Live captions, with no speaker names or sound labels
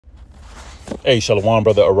Hey, Shalom,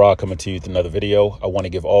 brother Ara, coming to you with another video. I want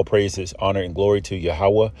to give all praises, honor, and glory to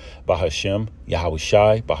Yahweh, Bahashem, Yahweh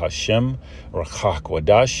Shai, Bahashem, Rakach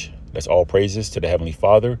Wadash. That's all praises to the Heavenly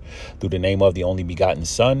Father, through the name of the only begotten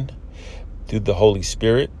Son, through the Holy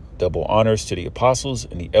Spirit. Double honors to the apostles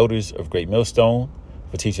and the elders of Great Millstone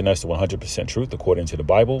for teaching us the 100% truth according to the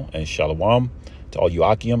Bible. And Shalom to all you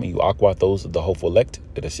Akim and you Aqua, those of the hopeful elect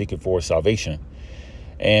that are seeking for salvation.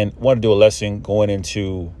 And want to do a lesson going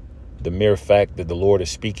into the mere fact that the Lord is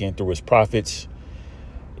speaking through his prophets,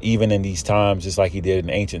 even in these times, just like he did in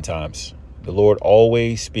ancient times. The Lord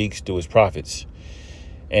always speaks through his prophets.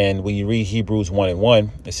 And when you read Hebrews 1:1,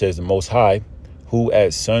 it says the Most High, who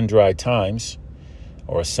at sundry times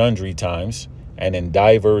and in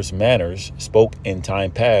divers manners spoke in time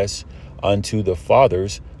past unto the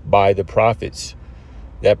fathers by the prophets.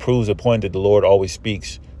 That proves the point that the Lord always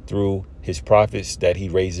speaks through his prophets that he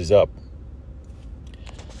raises up.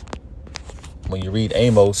 When you read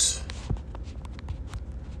Amos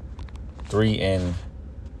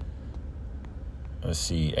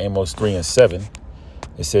 3:7,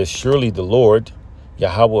 it says, surely the Lord,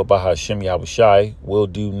 Yahweh Bahashem Yahweh Shai, will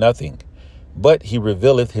do nothing, but he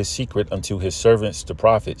revealeth his secret unto his servants, the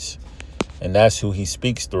prophets. And that's who he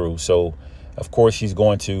speaks through. So, of course, he's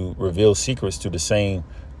going to reveal secrets to the same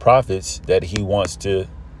prophets that he wants to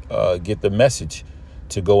get the message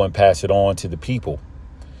to go and pass it on to the people.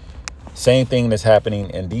 Same thing that's happening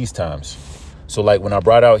in these times. So like when I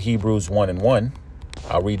brought out Hebrews 1:1,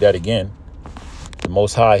 I'll read that again. The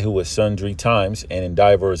Most High, who at sundry times and in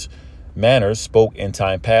divers manners spoke in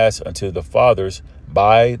time past unto the fathers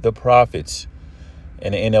by the prophets.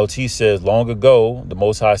 And the NLT says, long ago, the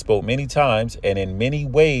Most High spoke many times and in many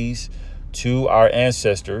ways to our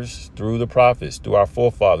ancestors through the prophets, through our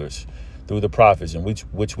forefathers, through the prophets, in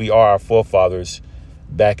which we are our forefathers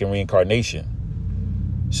back in reincarnation.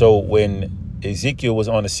 So when Ezekiel was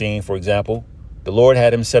on the scene, for example, the Lord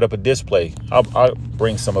had him set up a display. I'll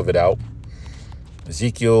bring some of it out.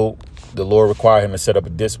 Ezekiel, the Lord required him to set up a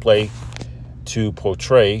display to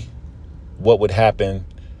portray what would happen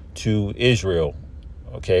to Israel,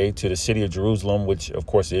 okay, to the city of Jerusalem, which, of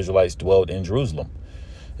course, the Israelites dwelled in Jerusalem.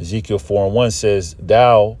 Ezekiel 4:1 says,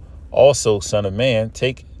 thou also, son of man,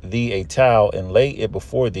 take thee a towel and lay it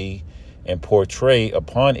before thee and portray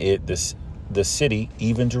upon it the city,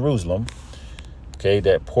 even Jerusalem. Okay,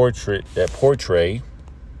 that portray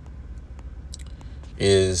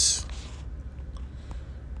is,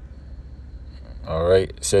 all right,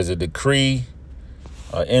 it says a decree,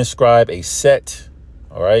 inscribe, a set,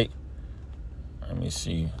 all right, let me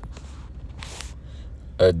see,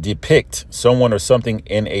 depict someone or something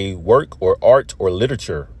in a work or art or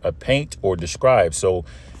literature, a paint or describe. So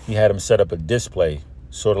he had him set up a display,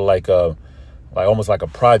 sort of like almost like a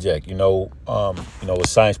project, a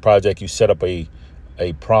science project. You set up a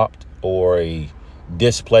prompt or a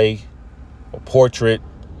display, a portrait,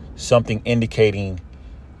 something indicating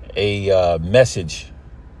a message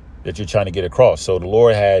that you're trying to get across. So the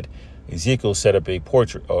Lord had Ezekiel set up a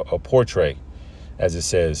portrait, as it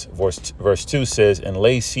says. Verse 2 says, and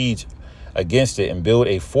lay siege against it and build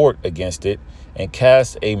a fort against it and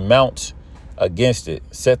cast a mount against it,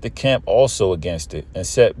 set the camp also against it, and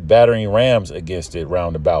set battering rams against it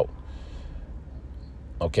round about.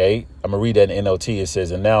 Okay, I'm gonna read that in NLT. It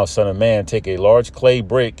says, and now, son of man, take a large clay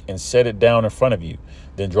brick and set it down in front of you.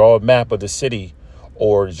 Then draw a map of the city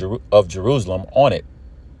or of Jerusalem on it,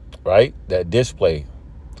 right? That display.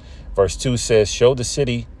 Verse 2 says, show the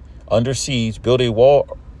city under siege, build a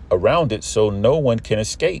wall around it so no one can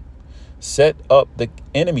escape. Set up the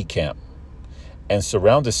enemy camp and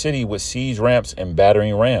surround the city with siege ramps and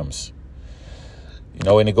battering rams.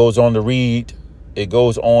 And it goes on to read, it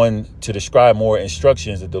goes on to describe more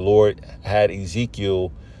instructions that the Lord had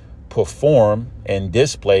Ezekiel perform and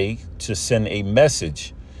display to send a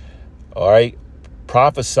message. All right.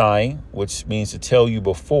 Prophesying, which means to tell you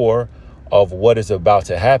before of what is about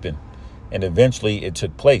to happen. And eventually it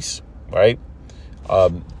took place. Right.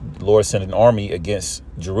 The Lord sent an army against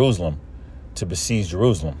Jerusalem to besiege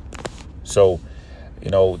Jerusalem. So,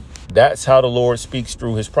 that's how the Lord speaks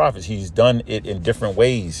through his prophets. He's done it in different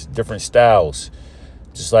ways, different styles.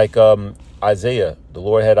 Just like Isaiah, the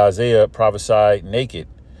Lord had Isaiah prophesy naked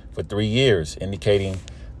for 3 years, indicating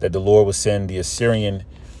that the Lord would send the Assyrian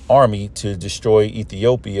army to destroy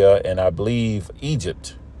Ethiopia and I believe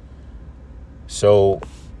Egypt. So,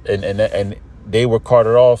 and they were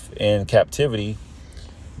carted off in captivity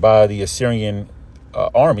by the Assyrian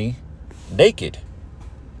army naked,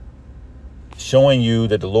 showing you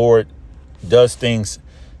that the Lord does things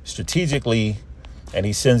strategically and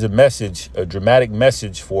he sends a message, a dramatic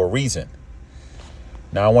message for a reason.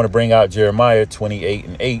 Now, I want to bring out Jeremiah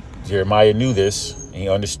 28:8. Jeremiah knew this, and he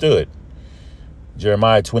understood.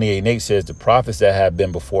 Jeremiah 28:8 says, the prophets that have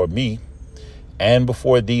been before me and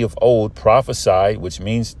before thee of old prophesied, which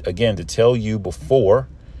means, again, to tell you before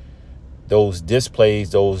those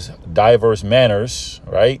displays, those diverse manners,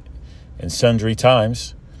 right, in sundry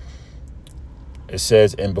times. It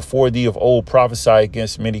says, and before thee of old prophesy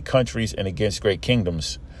against many countries and against great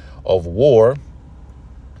kingdoms, of war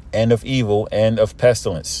and of evil and of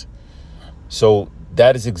pestilence. So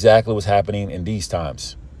that is exactly what's happening in these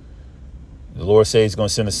times. The Lord says he's going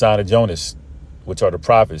to send a sign of Jonas, which are the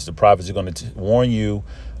prophets. The prophets are going to warn you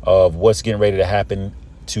of what's getting ready to happen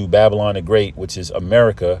to Babylon the Great, which is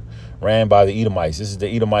America, ran by the Edomites. This is the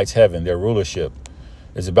Edomites' heaven. Their rulership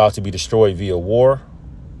is about to be destroyed via war,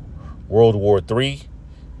 World War III,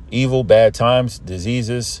 evil, bad times,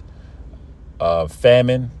 diseases,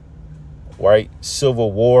 famine, right?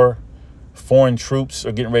 Civil war, foreign troops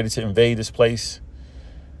are getting ready to invade this place,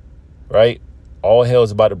 right? All hell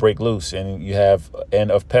is about to break loose, and you have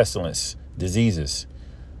end of pestilence, diseases.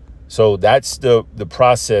 So that's the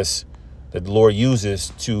process that the Lord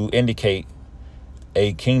uses to indicate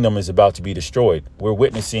a kingdom is about to be destroyed. We're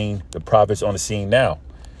witnessing the prophets on the scene now,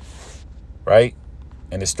 right?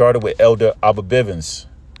 And it started with Elder Abba Bivens,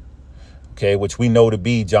 okay, which we know to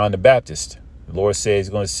be John the Baptist. The Lord says he's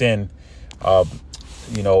going to send, matter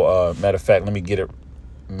of fact, let me get it,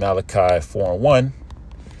 Malachi 4:1,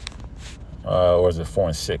 or is it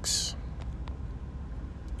 4:6?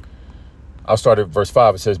 I'll start at verse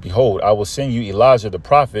 5. It says, behold, I will send you Elijah the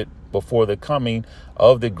prophet before the coming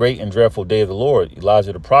of the great and dreadful day of the Lord.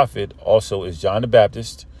 Elijah the prophet also is John the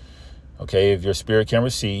Baptist, okay, if your spirit can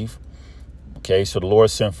receive. Okay, so the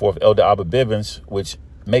Lord sent forth Elder Abba Bivens, which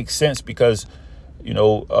makes sense because,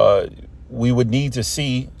 we would need to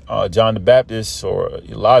see John the Baptist or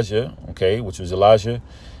Elijah, okay, which was Elijah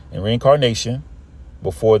in reincarnation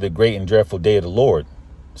before the great and dreadful day of the Lord.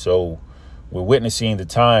 So we're witnessing the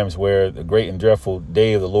times where the great and dreadful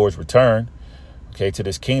day of the Lord's return, okay, to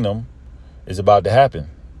this kingdom is about to happen.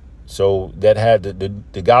 So that had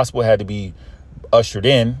the gospel had to be ushered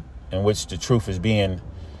in which the truth is being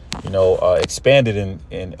expanded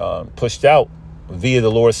and pushed out via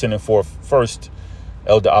the Lord sending forth first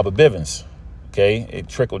Elder Abba Bivens. Okay, it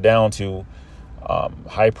trickled down to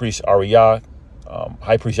High Priest Ariah,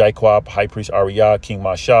 High Priest Yaquab, High Priest Ariah, King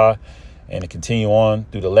Masha, and to continue on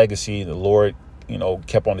through the legacy. The Lord,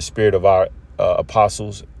 kept on the spirit of our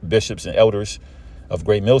apostles, bishops, and elders of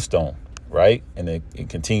Great Millstone, right? And it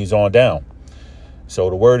continues on down. So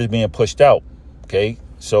the word is being pushed out. Okay,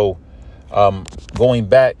 so going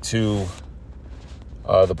back to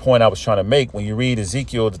the point I was trying to make, when you read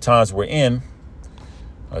Ezekiel, the times we're in,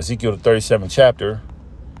 Ezekiel, the 37th chapter,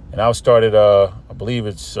 and I'll start at, I believe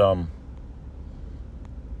it's, just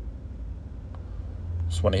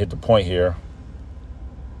want to hit the point here.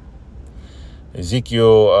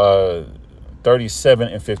 Ezekiel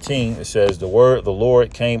 37:15, it says, the word of the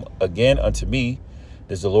Lord came again unto me.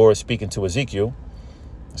 This is the Lord speaking to Ezekiel.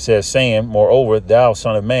 It says, saying, moreover, thou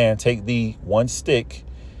son of man, take thee one stick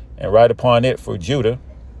and write upon it for Judah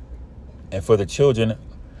and for the children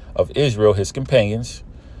of Israel, his companions.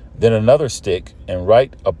 Then another stick and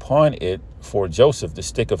write upon it for Joseph, the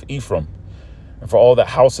stick of Ephraim, and for all the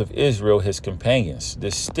house of Israel, his companions.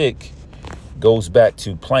 This stick goes back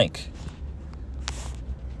to plank.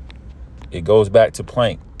 It goes back to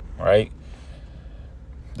plank, right?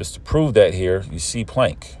 Just to prove that here, you see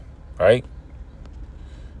plank, right?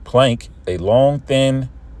 Plank, a long, thin,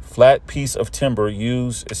 flat piece of timber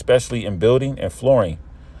used especially in building and flooring,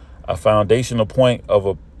 a foundational point of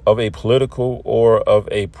a political or of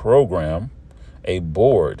a program, a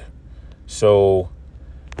board. So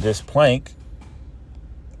this plank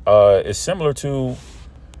is similar to,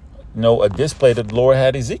 a display that the Lord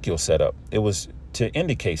had Ezekiel set up. It was to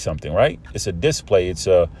indicate something, right? It's a display. It's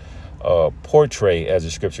a portrait, as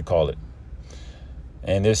the scripture call it.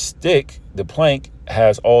 And this stick, the plank,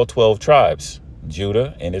 has all 12 tribes,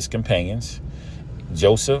 Judah and his companions,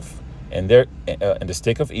 Joseph and the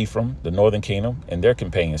stick of Ephraim, the northern kingdom, and their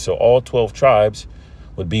companions. So all 12 tribes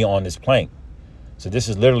would be on this plank. So this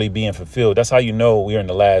is literally being fulfilled. That's how you know we're in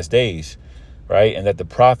the last days, right? And that the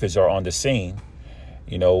prophets are on the scene,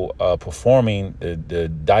 performing the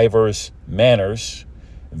diverse manners,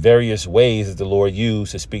 various ways that the Lord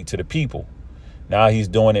used to speak to the people. Now he's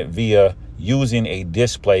doing it via using a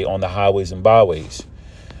display on the highways and byways.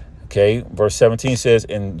 Okay, verse 17 says,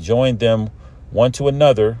 and join them one to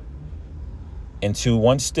another into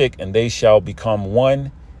one stick, and they shall become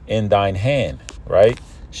one in thine hand, right?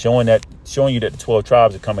 Showing you that the 12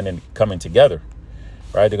 tribes are coming together,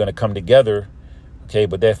 right? They're going to come together, Okay,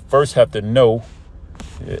 but they first have to know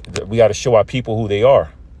that we got to show our people who they are.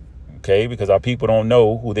 Okay, because our people don't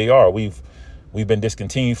know who they are. We've been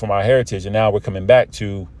discontinued from our heritage, and now we're coming back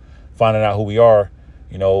to finding out who we are,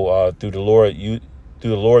 through the Lord,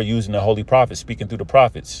 using the holy prophets, speaking through the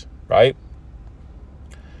prophets, right?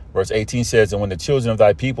 Verse 18 says, and when the children of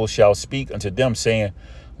thy people shall speak unto them, saying,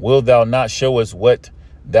 will thou not show us what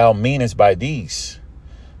thou meanest by these?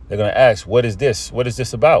 They're going to ask, what is this? What is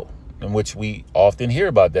this about? In which we often hear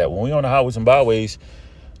about that. When we on the highways and byways,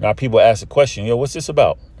 our people ask the question, what's this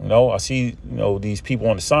about? I see, these people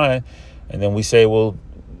on the sign, and then we say, well,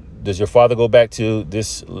 does your father go back to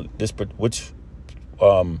which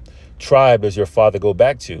tribe does your father go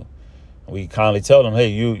back to? We kindly tell them, hey,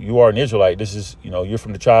 you are an Israelite. This is, you're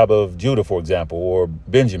from the tribe of Judah, for example, or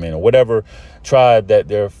Benjamin, or whatever tribe that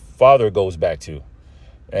their father goes back to.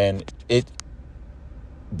 And it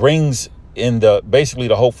brings in basically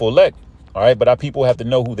the hopeful elect. All right. But our people have to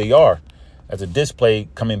know who they are as a display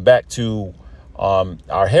coming back to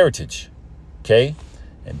our heritage. OK,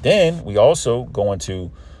 and then we also go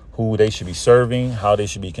into who they should be serving, how they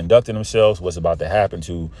should be conducting themselves, what's about to happen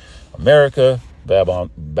to America,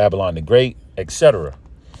 Babylon the Great, etc.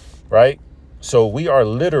 Right. So we are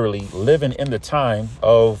literally living in the time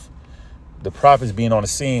of the prophets being on the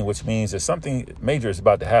scene, which means that something major is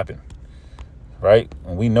about to happen. Right.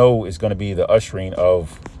 And we know it's going to be the ushering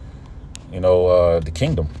of, the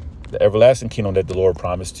kingdom, the everlasting kingdom that the Lord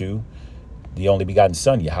promised to the only begotten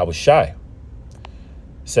son, Yahushai.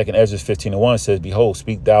 2nd Ezra 15:1 says, behold,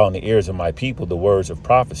 speak thou in the ears of my people the words of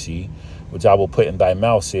prophecy, which I will put in thy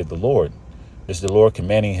mouth, saith the Lord. This is the Lord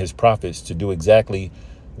commanding his prophets to do exactly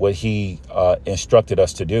what he instructed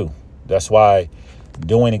us to do. That's why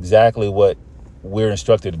doing exactly what we're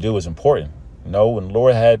instructed to do is important. When the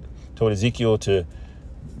Lord had told Ezekiel to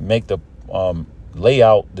make the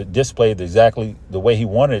layout, the display exactly the way he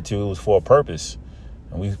wanted it to, it was for a purpose.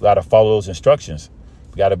 And we've got to follow those instructions.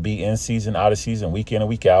 We got to be in season, out of season, week in and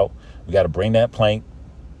week out. We got to bring that plank.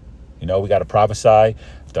 We got to prophesy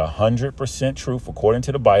the 100% truth according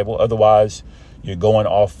to the Bible. Otherwise, you're going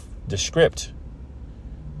off the script.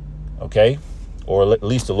 Okay? Or at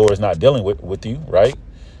least the Lord is not dealing with you, right?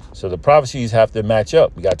 So the prophecies have to match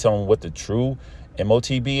up. We got to tell them what the true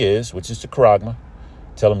MOTB is, which is the Charagma.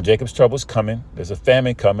 Tell them Jacob's trouble is coming. There's a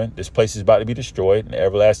famine coming. This place is about to be destroyed, and the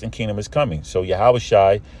everlasting kingdom is coming. So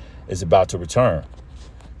Yahushai is about to return.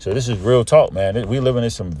 So this is real talk, man. We live in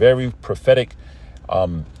some very prophetic,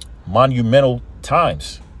 monumental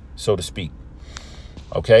times, so to speak.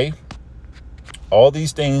 Okay. All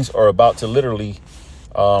these things are about to literally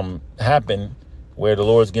happen, where the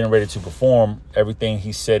Lord's getting ready to perform everything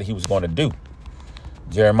he said he was going to do.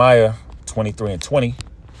 Jeremiah 23:20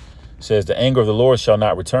 says, the anger of the Lord shall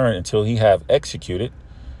not return until he have executed,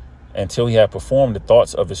 until he have performed the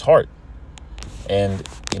thoughts of his heart. And,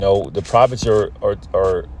 the prophets are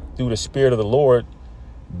through the Spirit of the Lord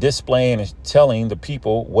displaying and telling the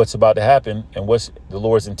people what's about to happen and what's the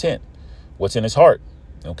Lord's intent, what's in his heart.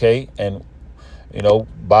 OK, and,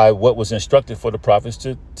 by what was instructed for the prophets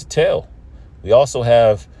to tell. We also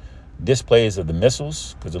have displays of the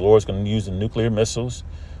missiles, because the Lord's going to use the nuclear missiles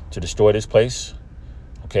to destroy this place.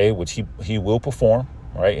 OK, which he will perform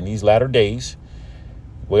right in these latter days.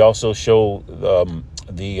 We also show the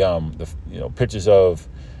pictures of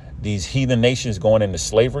these heathen nations going into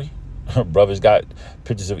slavery. Brothers got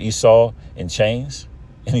pictures of Esau in chains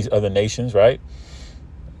in these other nations, right?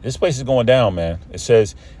 This place is going down, man. It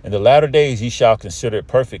says, in the latter days, ye shall consider it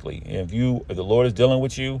perfectly. If the Lord is dealing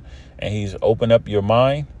with you and he's opened up your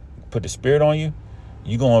mind, put the Spirit on you,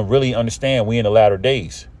 you're going to really understand we in the latter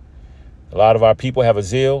days. A lot of our people have a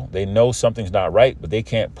zeal. They know something's not right, but they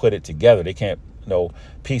can't put it together. They can't,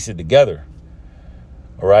 piece it together.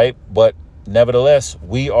 All right. But nevertheless,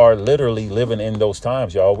 we are literally living in those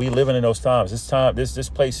times, y'all. We living in those times. This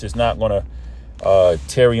place is not going to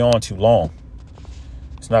tarry on too long.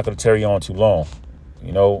 It's not going to tarry on too long.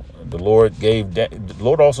 The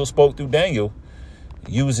Lord also spoke through Daniel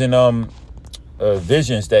using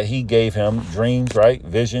visions that he gave him, dreams, right?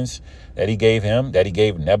 Visions that he gave him, that he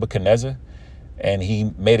gave Nebuchadnezzar. And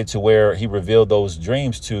he made it to where he revealed those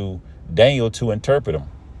dreams to Daniel to interpret them.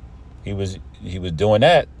 He was doing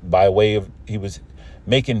that by way of, he was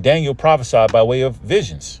making Daniel prophesy by way of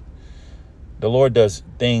visions. The Lord does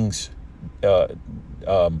things,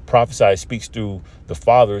 prophesy, speaks through the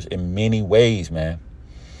fathers in many ways, man.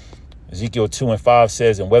 Ezekiel 2:5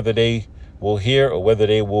 says, and whether they will hear or whether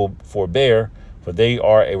they will forbear, for they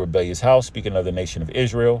are a rebellious house, speaking of the nation of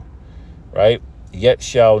Israel, right? Yet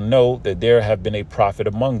shall know that there have been a prophet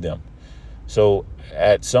among them. So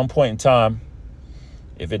at some point in time,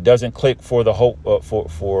 if it doesn't click for the hope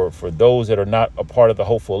for those that are not a part of the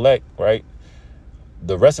hopeful elect, right?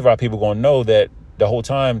 The rest of our people going to know that the whole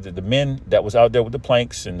time that the men that was out there with the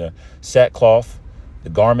planks and the sackcloth,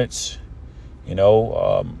 the garments, you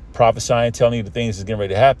know, prophesying, telling you the things that's getting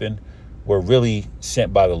ready to happen, were really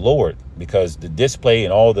sent by the Lord, because the display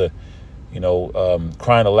and all the, you know,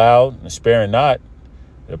 crying aloud and sparing not,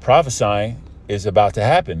 the prophesying is about to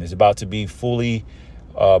happen. It's about to be fully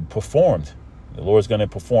performed. The Lord's going to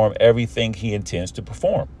perform everything he intends to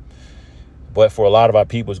perform. But for a lot of our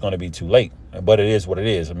people, it's going to be too late. But it is what it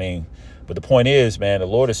is. I mean, but the point is, man, the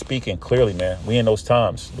Lord is speaking clearly, man. We in those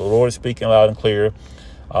times. The Lord is speaking loud and clear.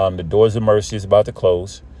 The doors of mercy is about to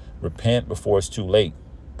close. Repent before it's too late,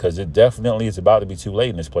 because it definitely is about to be too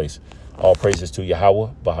late in this place. All praises to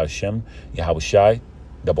Yahweh, Bahashem, Yahweh Shai.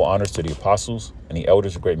 Double honors to the apostles and the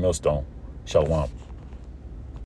elders of Great Millstone. Shalom.